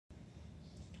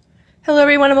Hello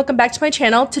everyone and welcome back to my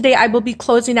channel. Today I will be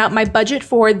closing out my budget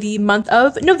for the month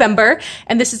of November,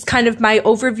 and this is kind of my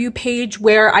overview page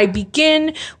where I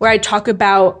begin, where I talk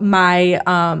about my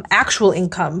actual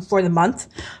income for the month.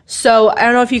 So I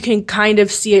don't know if you can kind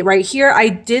of see it right here.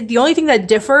 The only thing that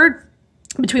differed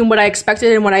between what I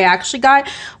expected and what I actually got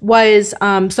was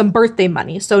some birthday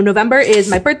money. So November is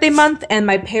my birthday month, and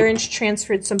my parents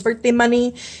transferred some birthday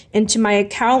money into my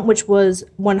account, which was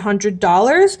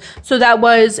 $100. So that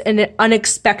was an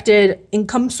unexpected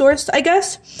income source, I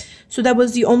guess. So that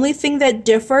was the only thing that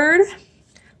differed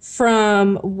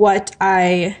from what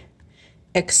I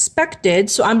expected.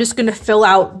 So I'm just going to fill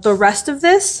out the rest of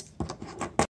this.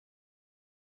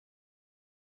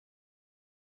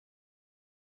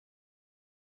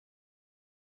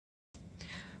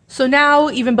 So now,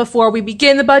 even before we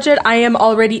begin the budget, I am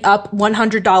already up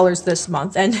 $100 this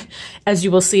month, and as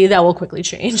you will see, that will quickly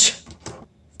change.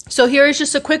 So here is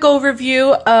just a quick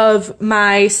overview of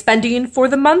my spending for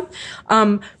the month.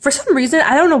 For some reason,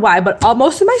 I don't know why, but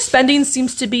most of my spending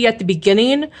seems to be at the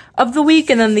beginning of the week,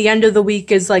 and then the end of the week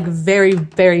is like very,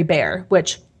 very bare,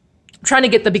 which I'm trying to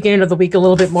get the beginning of the week a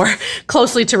little bit more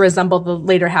closely to resemble the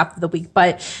later half of the week.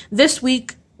 But this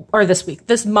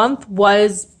month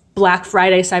was Black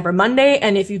Friday, Cyber Monday,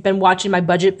 and if you've been watching my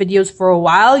budget videos for a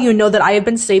while, you know that I have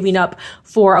been saving up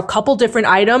for a couple different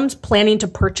items planning to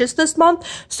purchase this month.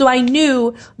 So I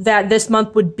knew that this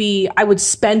month I would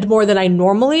spend more than I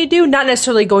normally do, not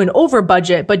necessarily going over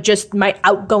budget, but just my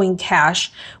outgoing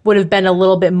cash would have been a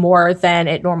little bit more than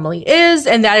it normally is,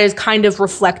 and that is kind of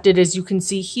reflected, as you can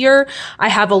see here. I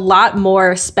have a lot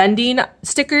more spending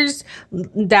stickers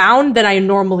down than I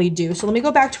normally do. So let me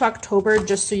go back to October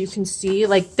just so you can see,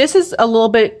 like, this is a little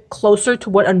bit closer to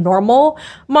what a normal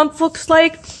month looks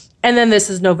like. And then this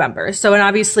is November. So, and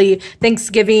obviously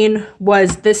Thanksgiving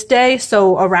was this day.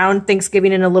 So around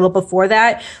Thanksgiving and a little before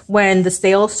that, when the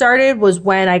sale started, was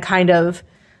when I kind of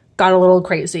got a little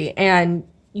crazy. And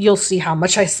you'll see how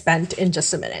much I spent in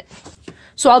just a minute.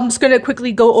 So I'm just going to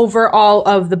quickly go over all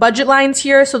of the budget lines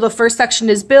here. So the first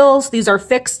section is bills. These are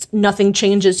fixed. Nothing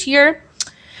changes here.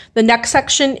 The next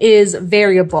section is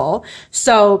variable.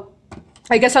 So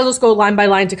I guess I'll just go line by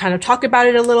line to kind of talk about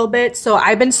it a little bit. So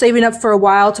I've been saving up for a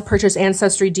while to purchase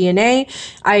Ancestry DNA.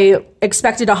 I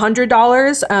expected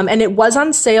 $100, and it was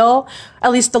on sale,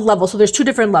 at least the level. So there's two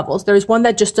different levels. There's one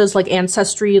that just does like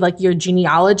Ancestry, like your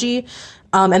genealogy.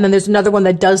 And then there's another one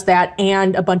that does that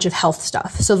and a bunch of health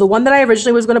stuff. So the one that I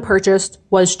originally was going to purchase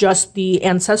was just the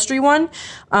Ancestry one.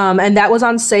 And that was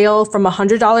on sale from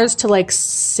 $100 to like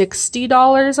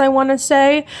 $60, I want to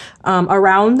say,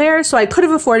 around there. So I could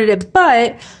have afforded it,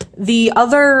 but the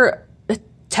other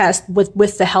test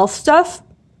with the health stuff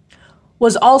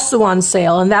was also on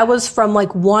sale. And that was from like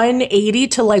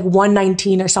 $180 to like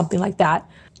 $119 or something like that.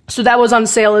 So that was on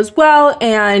sale as well.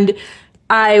 And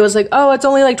I was like, oh, it's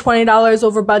only like $20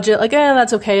 over budget. Like,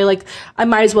 that's okay. Like, I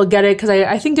might as well get it because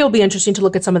I think it'll be interesting to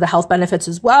look at some of the health benefits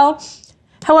as well.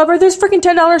 However, there's freaking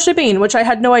 $10 shipping, which I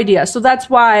had no idea. So that's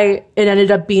why it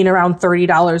ended up being around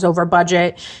 $30 over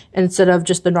budget instead of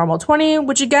just the normal $20,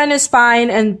 which again is fine.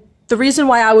 And the reason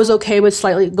why I was okay with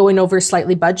going over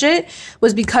slightly budget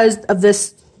was because of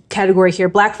this category here,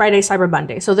 Black Friday, Cyber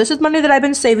Monday. So this is money that I've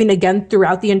been saving again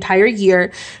throughout the entire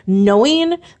year,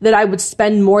 knowing that I would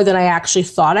spend more than I actually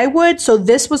thought I would. So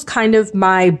this was kind of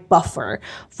my buffer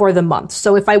for the month.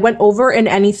 So if I went over in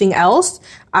anything else,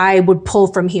 I would pull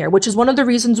from here, which is one of the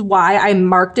reasons why I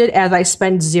marked it as I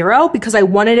spend $0, because I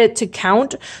wanted it to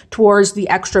count towards the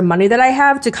extra money that I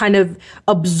have to kind of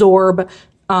absorb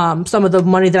some of the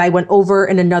money that I went over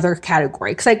in another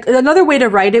category. Because another way to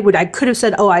write it I could have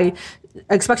said, oh, I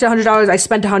expected $100, I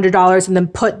spent $100, and then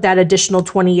put that additional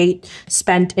 $28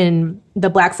 spent in the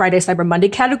Black Friday, Cyber Monday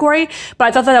category. But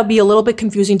I thought that would be a little bit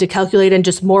confusing to calculate and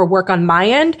just more work on my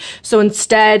end. So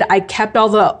instead, I kept all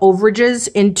the overages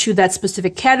into that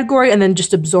specific category and then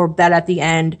just absorbed that at the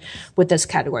end with this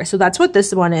category. So that's what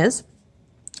this one is.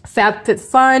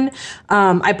 FabFitFun.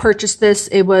 I purchased this.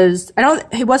 It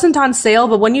wasn't on sale,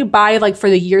 but when you buy like for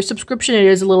the year subscription, it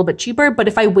is a little bit cheaper. But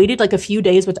if I waited like a few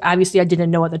days, which obviously I didn't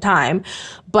know at the time,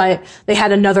 but they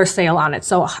had another sale on it.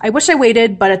 So I wish I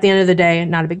waited, but at the end of the day,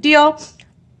 not a big deal.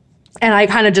 And I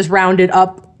kind of just rounded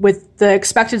up with the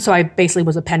expected. So I basically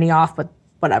was a penny off, but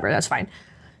whatever, that's fine.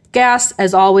 Gas,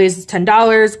 as always, is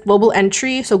 $10. Global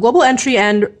Entry. So Global Entry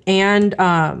and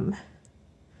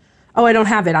oh, I don't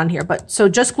have it on here, but so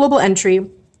just Global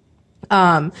Entry.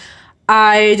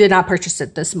 I did not purchase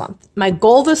it this month. My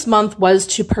goal this month was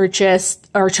to purchase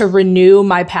or to renew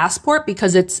my passport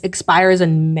because it expires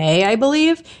in May, I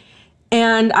believe.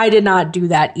 And I did not do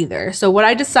that either. So what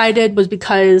I decided was,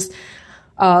 because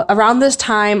Around this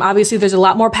time, obviously, there's a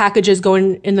lot more packages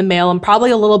going in the mail, and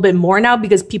probably a little bit more now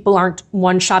because people aren't,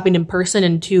 one, shopping in person,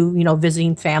 and two,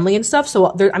 visiting family and stuff.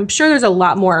 So I'm sure there's a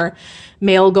lot more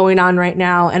mail going on right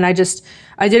now. And I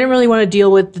didn't really want to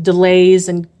deal with the delays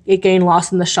and it getting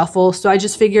lost in the shuffle. So I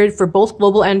just figured for both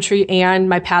global entry and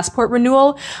my passport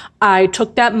renewal, I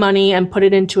took that money and put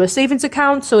it into a savings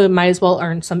account. So it might as well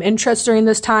earn some interest during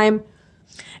this time.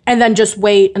 And then just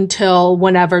wait until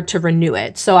whenever to renew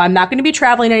it. So I'm not going to be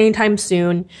traveling anytime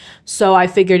soon. So I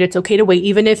figured it's okay to wait.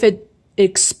 Even if it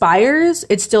expires,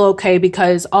 it's still okay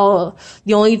because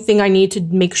the only thing I need to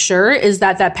make sure is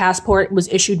that passport was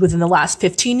issued within the last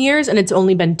 15 years and it's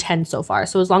only been 10 so far.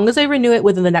 So as long as I renew it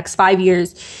within the next 5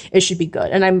 years, it should be good.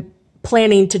 And I'm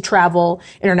planning to travel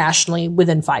internationally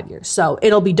within 5 years. So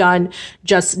it'll be done,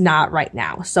 just not right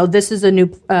now. So this is a new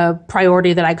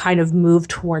priority that I kind of move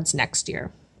towards next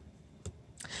year.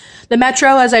 The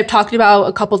metro, as I've talked about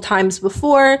a couple times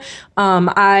before,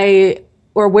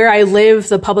 where I live,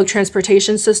 the public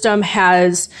transportation system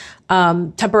has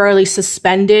temporarily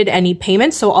suspended any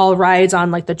payments. So all rides on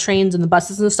like the trains and the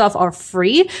buses and stuff are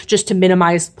free just to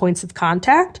minimize points of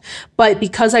contact. But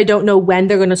because I don't know when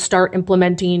they're going to start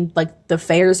implementing like the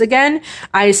fares again,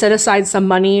 I set aside some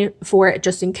money for it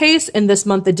just in case. And this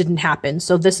month it didn't happen.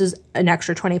 So this is an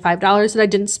extra $25 that I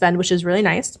didn't spend, which is really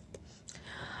nice.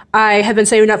 I have been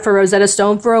saving up for Rosetta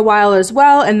Stone for a while as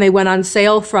well, and they went on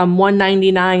sale from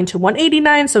 $199 to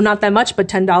 $189, so not that much, but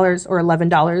 $10 or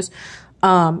 $11.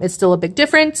 It's still a big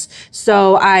difference.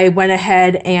 So I went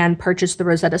ahead and purchased the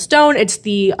Rosetta Stone. It's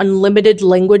the unlimited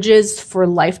languages for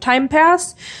lifetime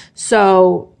pass.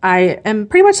 So I am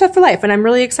pretty much set for life, and I'm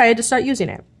really excited to start using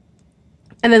it.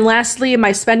 And then lastly, in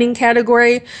my spending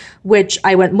category, which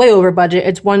I went way over budget,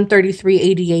 it's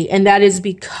 $133.88, and that is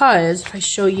because, if I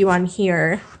show you on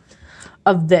here,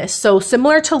 of this. So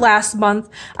similar to last month,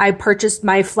 I purchased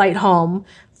my flight home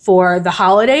for the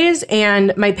holidays,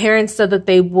 and my parents said that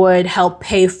they would help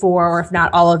pay for, or if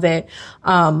not all of it,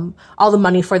 all the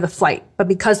money for the flight. But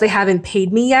because they haven't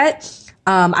paid me yet,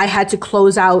 I had to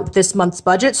close out this month's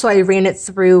budget. So I ran it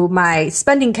through my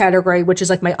spending category, which is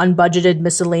like my unbudgeted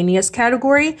miscellaneous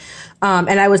category.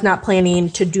 And I was not planning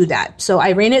to do that. So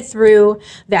I ran it through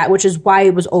that, which is why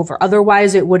it was over.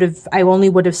 Otherwise I only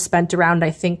would have spent around,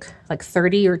 I think like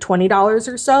 $30 or $20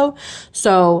 or so.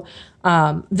 So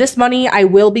this money I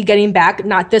will be getting back,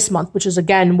 not this month, which is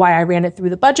again why I ran it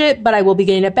through the budget, but I will be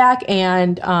getting it back,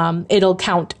 and it'll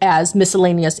count as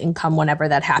miscellaneous income whenever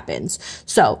that happens.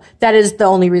 So that is the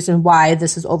only reason why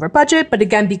this is over budget. But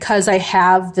again, because I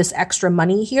have this extra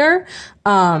money here,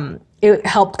 it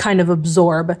helped kind of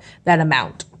absorb that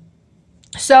amount.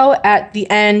 So at the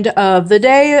end of the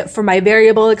day, for my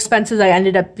variable expenses, I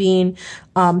ended up being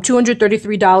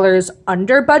 $233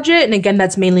 under budget. And again,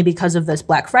 that's mainly because of this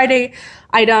Black Friday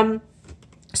item.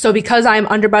 So because I'm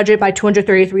under budget by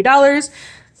 $233,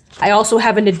 I also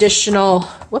have an additional,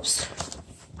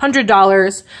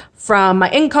 $100 from my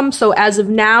income. So as of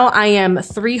now, I am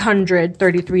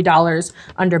 $333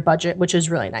 under budget, which is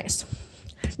really nice.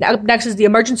 Now, next is the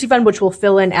emergency fund, which we'll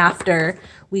fill in after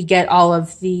we get all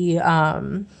of the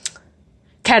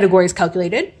categories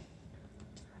calculated.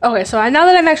 Okay, so now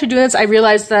that I'm actually doing this, I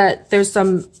realized that there's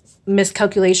some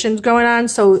miscalculations going on.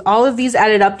 So all of these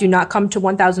added up do not come to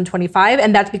 $1,025,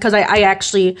 and that's because I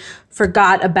actually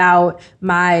forgot about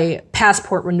my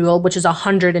passport renewal, which is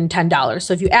 $110.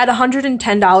 So if you add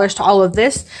 $110 to all of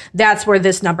this, that's where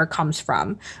this number comes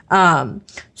from.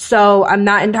 So I'm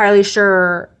not entirely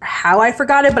sure how I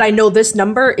forgot it, but I know this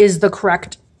number is the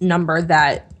correct number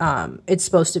that it's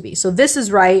supposed to be. So this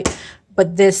is right,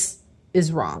 but this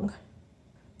is wrong.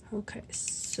 Okay,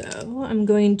 so I'm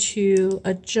going to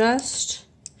adjust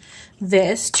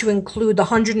this to include the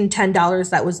 $110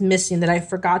 that was missing that I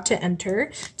forgot to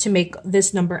enter to make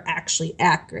this number actually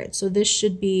accurate. So this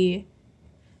should be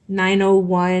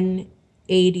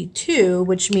 $901.82,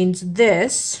 which means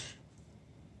this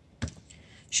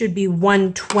should be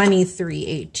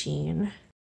 $123.18.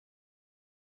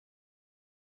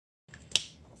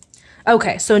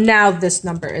 Okay, so now this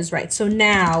number is right. So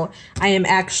now I am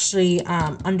actually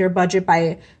under budget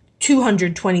by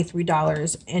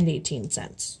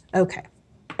 $223.18. Okay.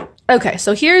 Okay,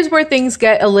 so here's where things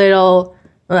get a little...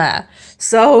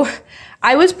 So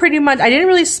I was pretty much... I didn't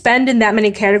really spend in that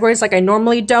many categories like I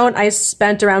normally don't. I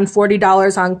spent around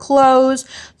 $40 on clothes,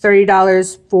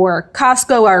 $30 for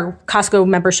Costco. Our Costco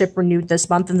membership renewed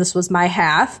this month, and this was my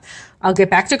half. I'll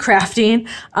get back to crafting.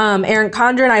 Erin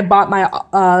Condren, I bought my...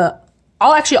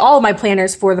 all of my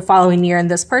planners for the following year in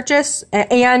this purchase.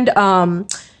 And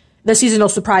the seasonal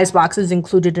surprise box is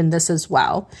included in this as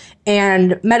well.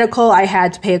 And medical, I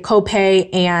had to pay a copay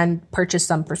and purchase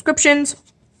some prescriptions.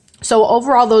 So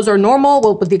overall, those are normal,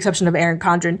 well, with the exception of Erin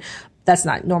Condren. That's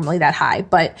not normally that high,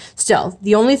 but still,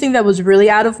 the only thing that was really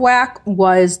out of whack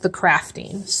was the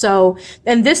crafting. So,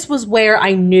 and this was where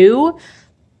I knew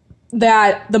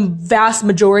that the vast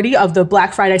majority of the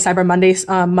Black Friday, Cyber Monday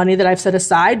money that I've set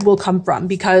aside will come from,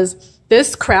 because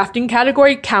this crafting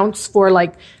category counts for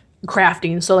like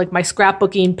crafting. So like my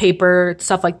scrapbooking, paper,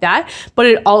 stuff like that. But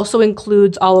it also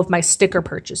includes all of my sticker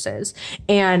purchases.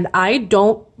 And I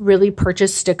don't really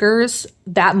purchase stickers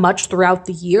that much throughout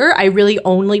the year. I really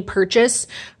only purchase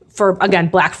for, again,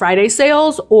 Black Friday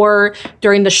sales or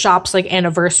during the shop's like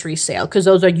anniversary sale, because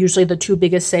those are usually the two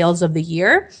biggest sales of the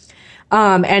year.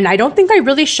 And I don't think I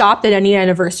really shopped at any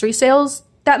anniversary sales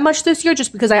that much this year,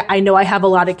 just because I know I have a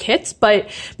lot of kits, but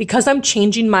because I'm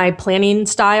changing my planning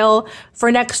style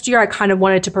for next year, I kind of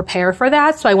wanted to prepare for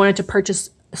that. So I wanted to purchase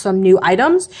some new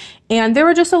items, and there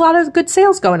were just a lot of good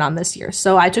sales going on this year.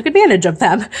 So I took advantage of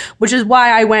them, which is why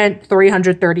I went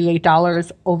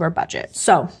 $338 over budget.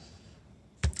 So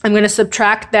I'm going to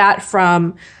subtract that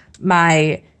from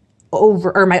my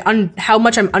how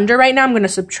much I'm under right now. I'm going to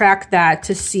subtract that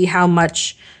to see how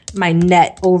much my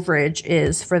net overage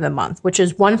is for the month, which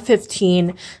is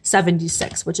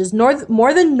 $115.76, which is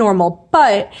more than normal.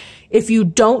 But if you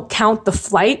don't count the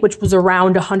flight, which was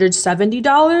around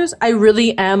 $170, I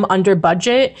really am under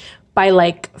budget by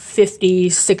like $50,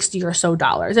 $60 or so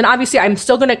dollars. And obviously I'm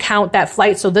still going to count that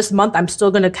flight. So this month I'm still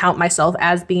going to count myself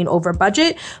as being over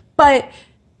budget. But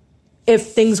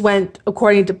if things went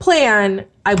according to plan,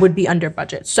 I would be under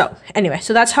budget. So anyway,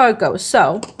 so that's how it goes.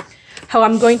 So how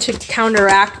I'm going to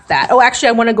counteract that. Oh, actually,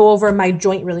 I want to go over my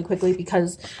joint really quickly,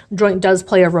 because joint does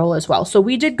play a role as well. So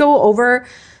we did go over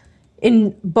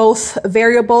in both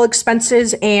variable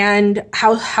expenses and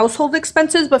household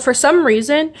expenses, but for some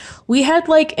reason, we had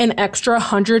like an extra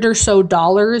 $100 or so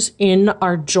in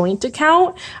our joint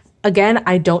account. Again,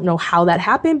 I don't know how that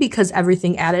happened, because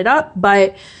everything added up,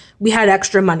 but we had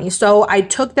extra money. So I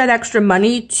took that extra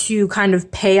money to kind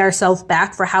of pay ourselves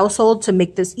back for household to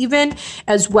make this even,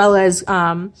 as well as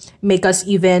make us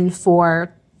even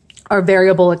for our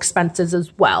variable expenses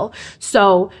as well.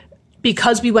 So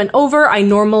because we went over, I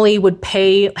normally would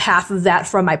pay half of that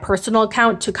from my personal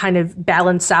account to kind of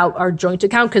balance out our joint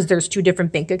account, because there's two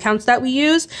different bank accounts that we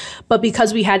use. But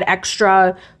because we had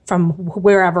extra from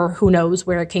wherever, who knows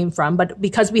where it came from, but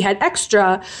because we had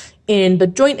extra in the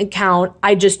joint account,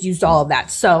 I just used all of that.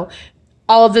 So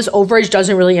all of this overage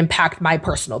doesn't really impact my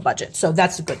personal budget. So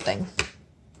that's a good thing.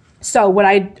 So what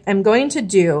I am going to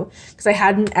do, because I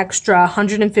had an extra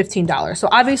 $115. So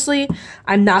obviously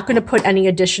I'm not going to put any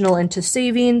additional into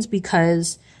savings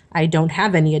because I don't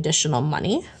have any additional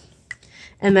money.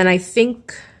 And then I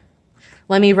think,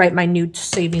 let me write my new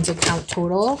savings account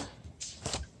total.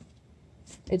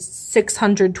 It's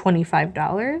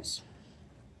 $625.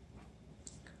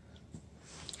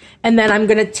 And then I'm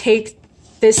going to take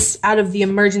this out of the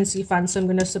emergency fund. So I'm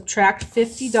going to subtract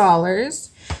 $50.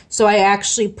 So I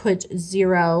actually put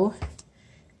 0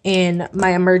 in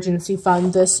my emergency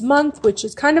fund this month, which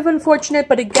is kind of unfortunate.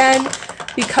 But again,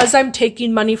 because I'm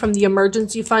taking money from the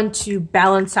emergency fund to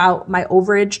balance out my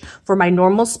overage for my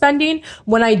normal spending,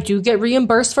 when I do get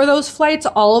reimbursed for those flights,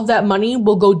 all of that money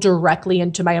will go directly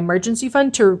into my emergency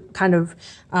fund to kind of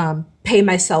pay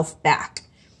myself back.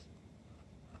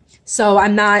 So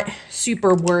I'm not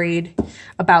super worried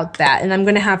about that. And I'm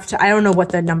going to have to, I don't know what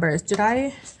the number is. Did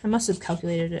I must have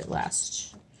calculated it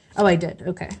last. Oh, I did.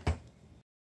 Okay.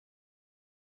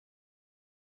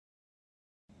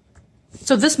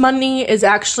 So this money is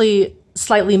actually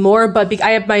slightly more, but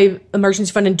I have my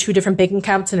emergency fund in 2 different bank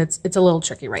accounts, and it's a little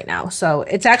tricky right now. So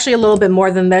it's actually a little bit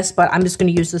more than this, but I'm just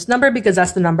going to use this number because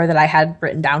that's the number that I had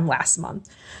written down last month.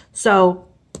 So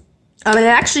it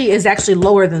actually is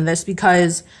lower than this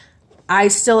because I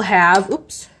still have,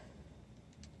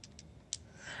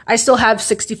 I still have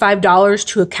 $65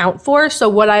 to account for. So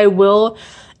what I will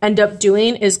end up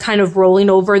doing is kind of rolling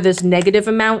over this negative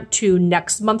amount to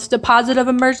next month's deposit of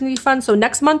emergency fund. So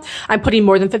next month, I'm putting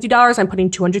more than $50. I'm putting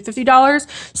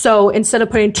 $250. So instead of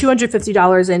putting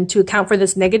 $250 in to account for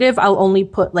this negative, I'll only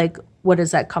put like, what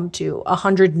does that come to?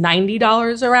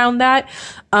 $190 around that.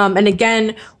 And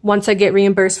again, once I get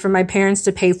reimbursed from my parents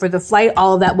to pay for the flight,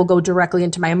 all of that will go directly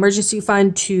into my emergency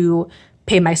fund to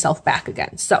pay myself back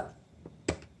again. So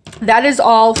that is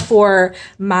all for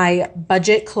my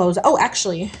budget close. Oh,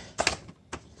 actually,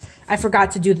 I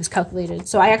forgot to do this calculated.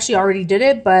 So I actually already did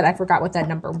it, but I forgot what that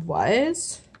number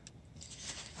was.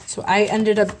 So I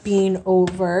ended up being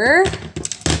over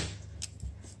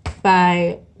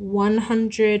by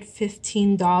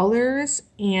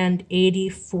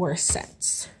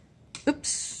 $115.84.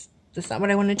 Oops, that's not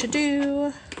what I wanted to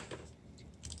do.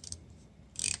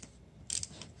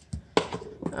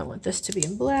 I want this to be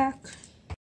in black,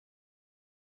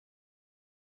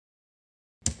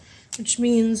 which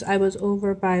means I was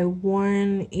over by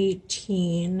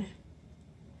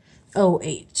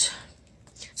 $118.08.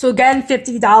 So again,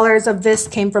 $50 of this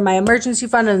came from my emergency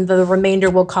fund, and the remainder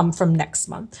will come from next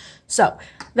month. So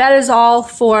that is all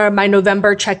for my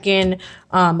November check-in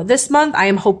this month. I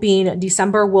am hoping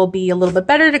December will be a little bit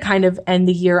better to kind of end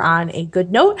the year on a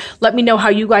good note. Let me know how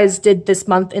you guys did this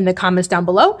month in the comments down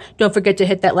below. Don't forget to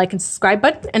hit that like and subscribe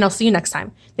button, and I'll see you next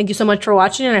time. Thank you so much for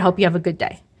watching, and I hope you have a good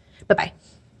day. Bye-bye.